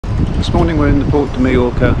This morning we're in the Port de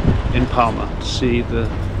Mallorca in Palma to see the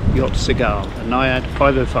yacht SIGAL, a Najad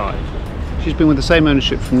 505. She's been with the same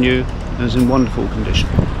ownership from new and is in wonderful condition.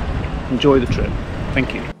 Enjoy the trip.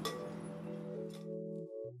 Thank you.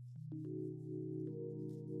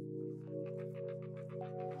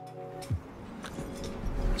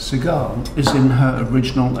 SIGAL is in her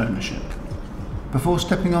original ownership. Before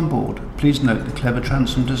stepping on board, please note the clever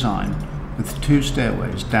transom design with two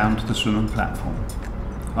stairways down to the swimming platform,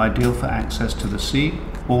 ideal for access to the sea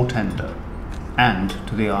or tender, and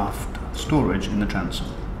to the aft storage in the transom.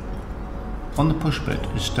 On the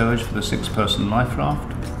pushbit is stowage for the 6-person life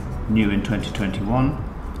raft, new in 2021,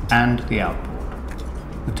 and the outboard.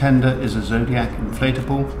 The tender is a Zodiac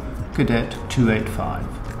inflatable Cadet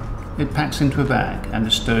 285. It packs into a bag and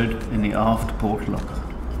is stowed in the aft port locker.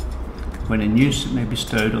 When in use, it may be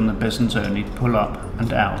stowed on the Berthon's only pull-up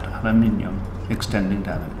and out aluminium extending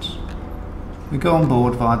davits. We go on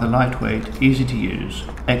board via the lightweight, easy-to-use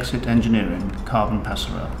Exit Engineering carbon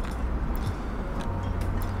passerelle.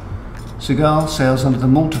 SIGAL sails under the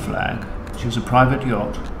Malta flag, which is a private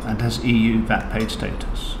yacht and has EU VAT-paid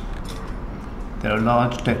status. There are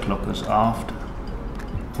large deck lockers aft,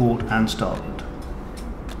 port and starboard.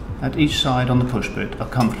 At each side on the pushbit are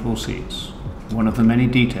comfortable seats, one of the many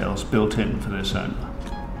details built in for this owner.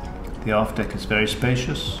 The aft deck is very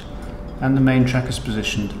spacious, and the main track is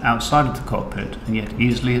positioned outside of the cockpit and yet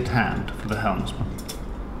easily at hand for the helmsman.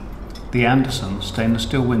 The Anderson stainless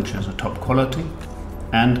steel winches are top quality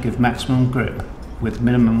and give maximum grip with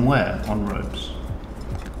minimum wear on ropes.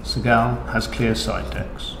 SIGAL has clear side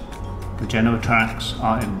decks. The Genoa tracks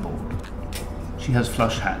are inboard. She has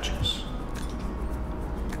flush hatches.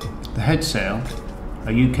 The head sail,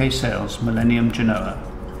 a UK Sails Millennium Genoa,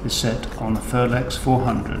 is set on a Furlex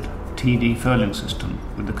 400 TD furling system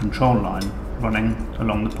with the control line running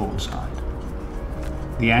along the port side.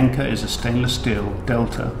 The anchor is a stainless steel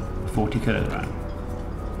Delta 40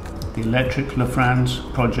 kg. The electric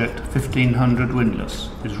Lafrance Project 1500 windlass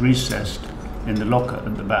is recessed in the locker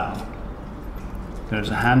at the bow. There is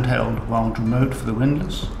a handheld wild remote for the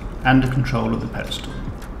windlass and a control of the pedestal.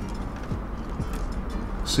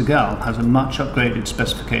 SIGAL has a much upgraded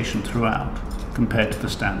specification throughout compared to the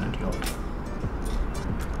standard yacht.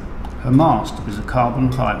 Her mast is a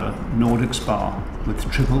carbon fibre Nordic spar with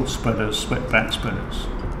triple spreaders sweatback spreaders.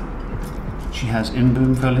 She has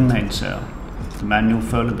in-boom furling mainsail, the manual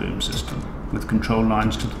furler boom system with control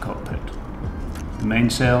lines to the cockpit. The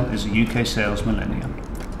mainsail is a UK Sails Millennium.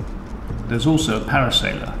 There's also a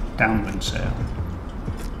Parasailor downwind sail.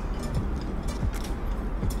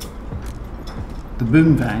 The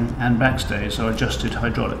boom vang and backstays are adjusted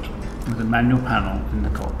hydraulically with a manual panel in the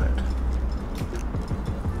cockpit.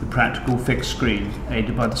 The practical fixed screen,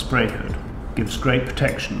 aided by the spray hood, gives great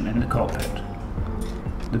protection in the cockpit.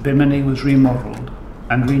 The bimini was remodelled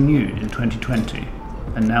and renewed in 2020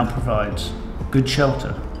 and now provides good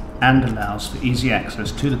shelter and allows for easy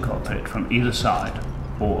access to the cockpit from either side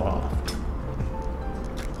or aft.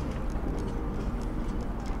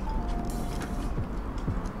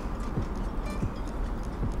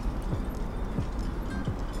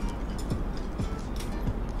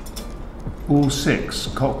 All 6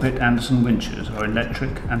 cockpit Anderson winches are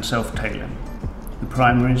electric and self-tailing. The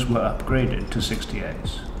primaries were upgraded to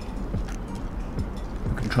 68s.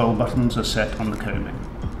 The control buttons are set on the coaming.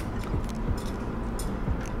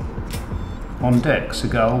 On deck,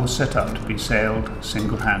 SIGAL was set up to be sailed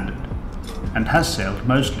single-handed, and has sailed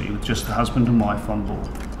mostly with just the husband and wife on board.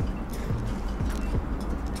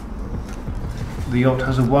 The yacht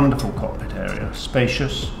has a wonderful cockpit area,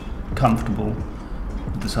 spacious, comfortable,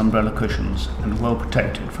 with its umbrella cushions and well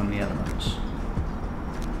protected from the elements.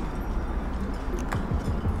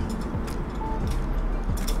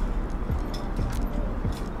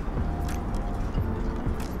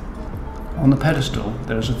 On the pedestal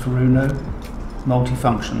there is a Furuno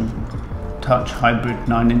multifunction touch hybrid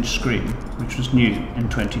 9-inch screen which was new in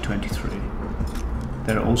 2023.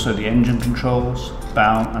 There are also the engine controls,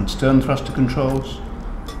 bow and stern thruster controls,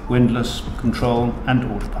 windlass control and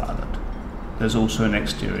autopilot. There's also an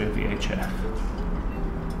exterior VHF.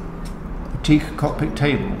 The teak cockpit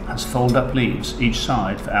table has fold-up leaves each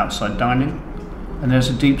side for outside dining, and there's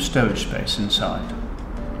a deep stowage space inside,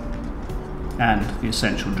 and the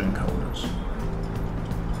essential drink holders.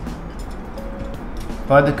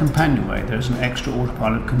 By the companionway there is an extra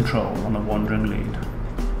autopilot control on a wandering lead.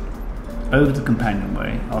 Over the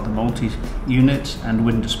companionway are the multi-units and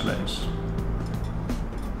wind displays.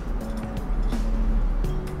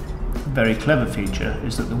 A very clever feature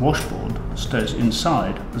is that the washboard stows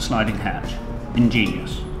inside the sliding hatch.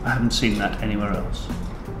 Ingenious. I haven't seen that anywhere else.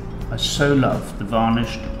 I so love the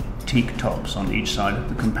varnished teak tops on each side of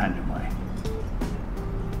the companionway.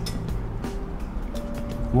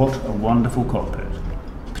 What a wonderful cockpit,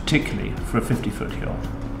 particularly for a 50-foot yacht.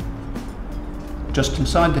 Just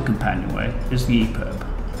inside the companionway is the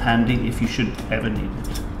EPIRB, handy if you should ever need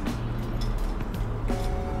it.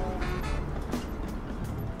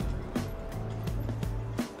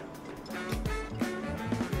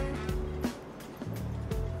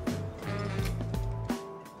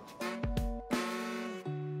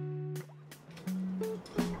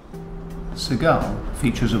 SIGAL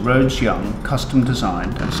features a Rhoades Young custom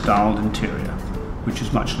designed and styled interior, which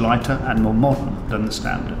is much lighter and more modern than the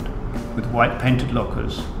standard, with white painted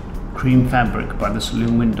lockers, cream fabric by the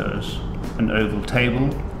saloon windows, an oval table,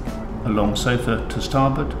 a long sofa to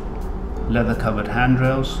starboard, leather covered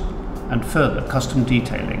handrails, and further custom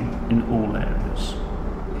detailing in all areas.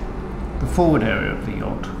 The forward area of the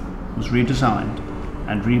yacht was redesigned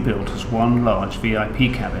and rebuilt as one large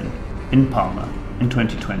VIP cabin in Palma in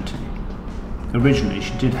 2020. Originally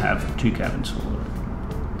she did have 2 cabins forward.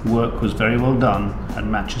 The work was very well done and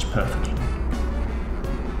matches perfectly.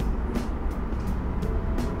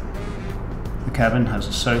 The cabin has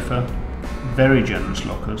a sofa, very generous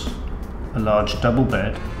lockers, a large double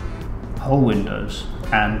bed, hull windows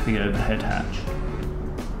and the overhead hatch.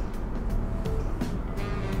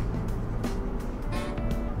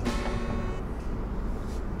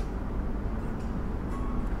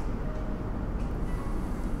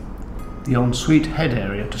 The ensuite head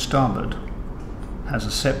area to starboard has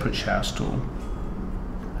a separate shower stall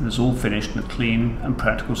and is all finished in a clean and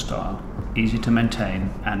practical style, easy to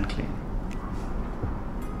maintain and clean.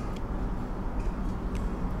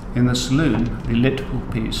 In the saloon, the elliptical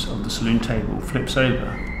piece of the saloon table flips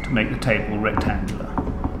over to make the table rectangular.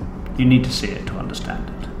 You need to see it to understand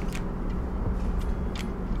it.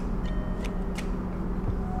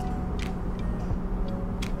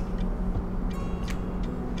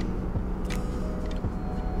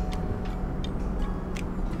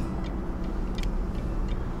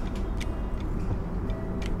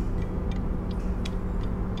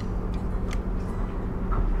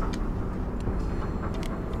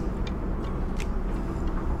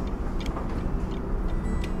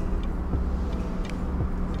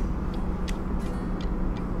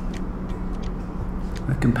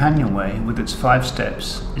 The companionway with its 5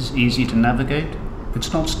 steps is easy to navigate,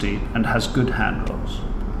 it's not steep and has good handrails.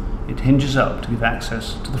 It hinges up to give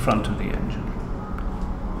access to the front of the engine.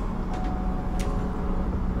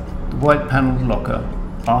 The white panelled locker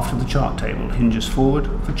after the chart table hinges forward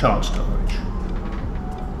for chart storage.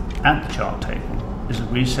 At the chart table is a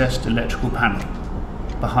recessed electrical panel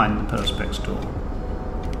behind the perspex door.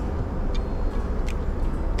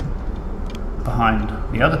 Behind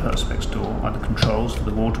the other perspex door are the controls for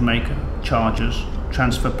the water maker, chargers,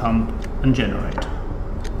 transfer pump and generator.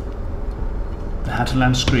 The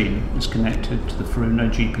Hatterland screen is connected to the Furuno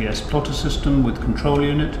GPS plotter system with control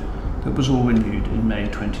unit that was all renewed in May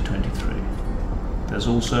 2023. There's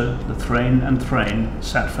also the Thrain and Thrain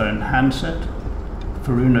Satphone handset,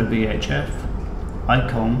 Furuno VHF,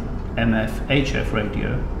 ICOM MF-HF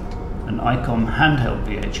radio, an ICOM handheld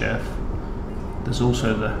VHF. There's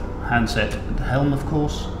also the handset at the helm, of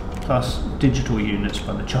course, plus digital units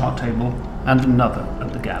by the chart table and another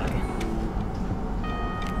at the galley.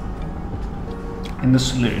 In the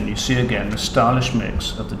saloon you see again the stylish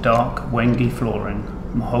mix of the dark Wengi flooring,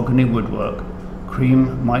 mahogany woodwork,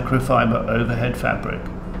 cream microfiber overhead fabric,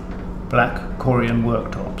 black Corian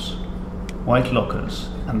worktops, white lockers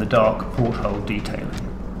and the dark porthole detailing.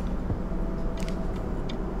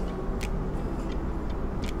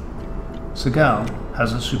 SIGAL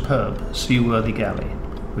has a superb seaworthy galley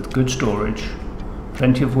with good storage,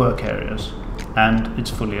 plenty of work areas and it's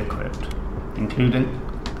fully equipped, including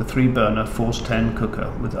the 3-burner Force 10 cooker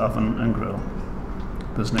with oven and grill.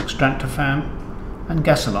 There's an extractor fan and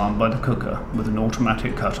gas alarm by the cooker with an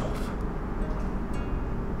automatic cut-off.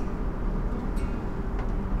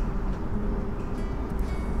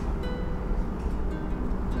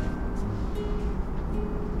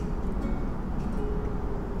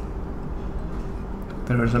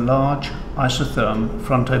 There is a large isotherm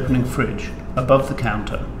front opening fridge above the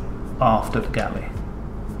counter aft at the galley.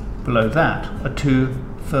 Below that are 2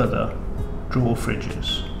 further drawer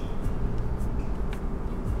fridges.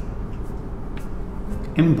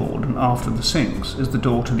 Inboard and aft of the sinks is the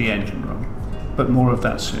door to the engine room, but more of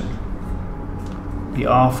that soon. The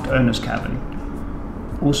aft owner's cabin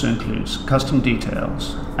also includes custom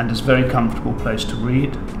details and is a very comfortable place to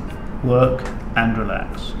read, work and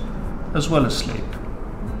relax, as well as sleep.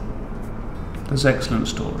 There's excellent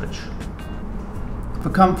storage. For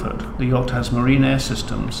comfort, the yacht has marine air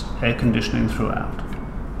systems, air conditioning throughout.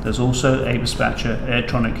 There's also a dispatcher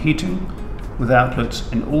airtronic heating with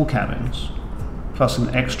outlets in all cabins, plus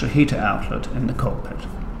an extra heater outlet in the cockpit.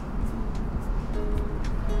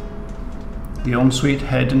 The ensuite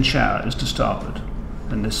head and shower is to starboard,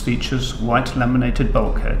 and this features white laminated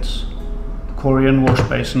bulkheads, Corian wash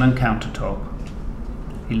basin and countertop,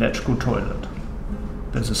 electrical toilet.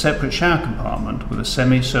 There's a separate shower compartment with a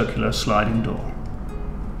semi-circular sliding door.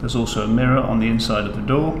 There's also a mirror on the inside of the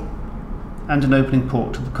door and an opening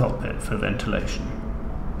port to the cockpit for ventilation.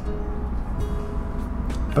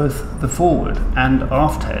 Both the forward and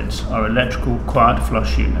aft heads are electrical quiet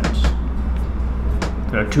flush units.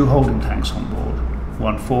 There are 2 holding tanks on board,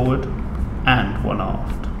 one forward and one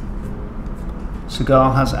aft.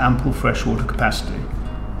 SIGAL has ample freshwater capacity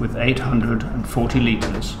with 840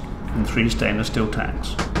 litres in 3 stainless steel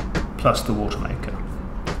tanks, plus the water maker,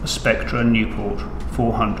 a Spectra Newport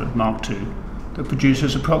 400 Mark II that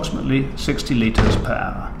produces approximately 60 litres per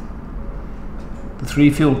hour. The 3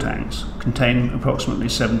 fuel tanks contain approximately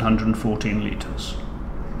 714 litres.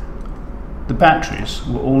 The batteries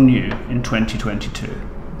were all new in 2022.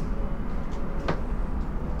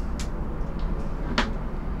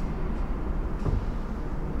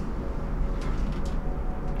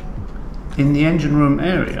 In the engine room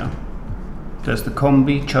area, there's the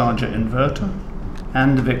Combi charger inverter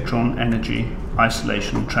and the Victron energy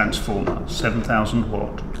isolation transformer, 7000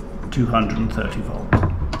 watt, 230 volt.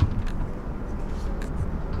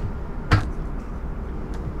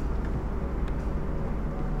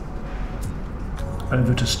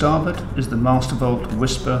 Over to starboard is the Mastervolt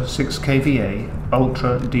Whisper 6 kVA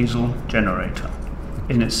ultra diesel generator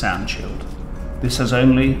in its sound shield. This has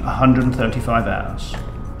only 135 hours.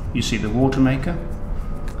 You see the water maker.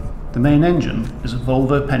 The main engine is a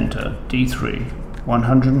Volvo Penta D3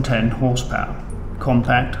 110 horsepower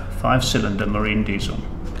compact 5-cylinder marine diesel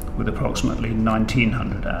with approximately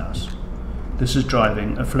 1900 hours. This is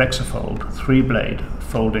driving a Flexifold 3-blade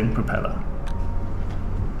folding propeller.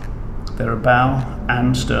 There are bow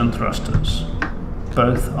and stern thrusters.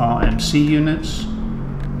 Both are MC units,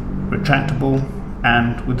 retractable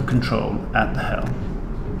and with the control at the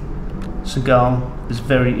helm. SIGAL is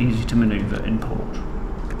very easy to manoeuvre in port.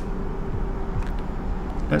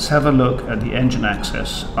 Let's have a look at the engine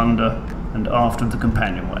access under and aft of the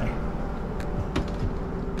companionway.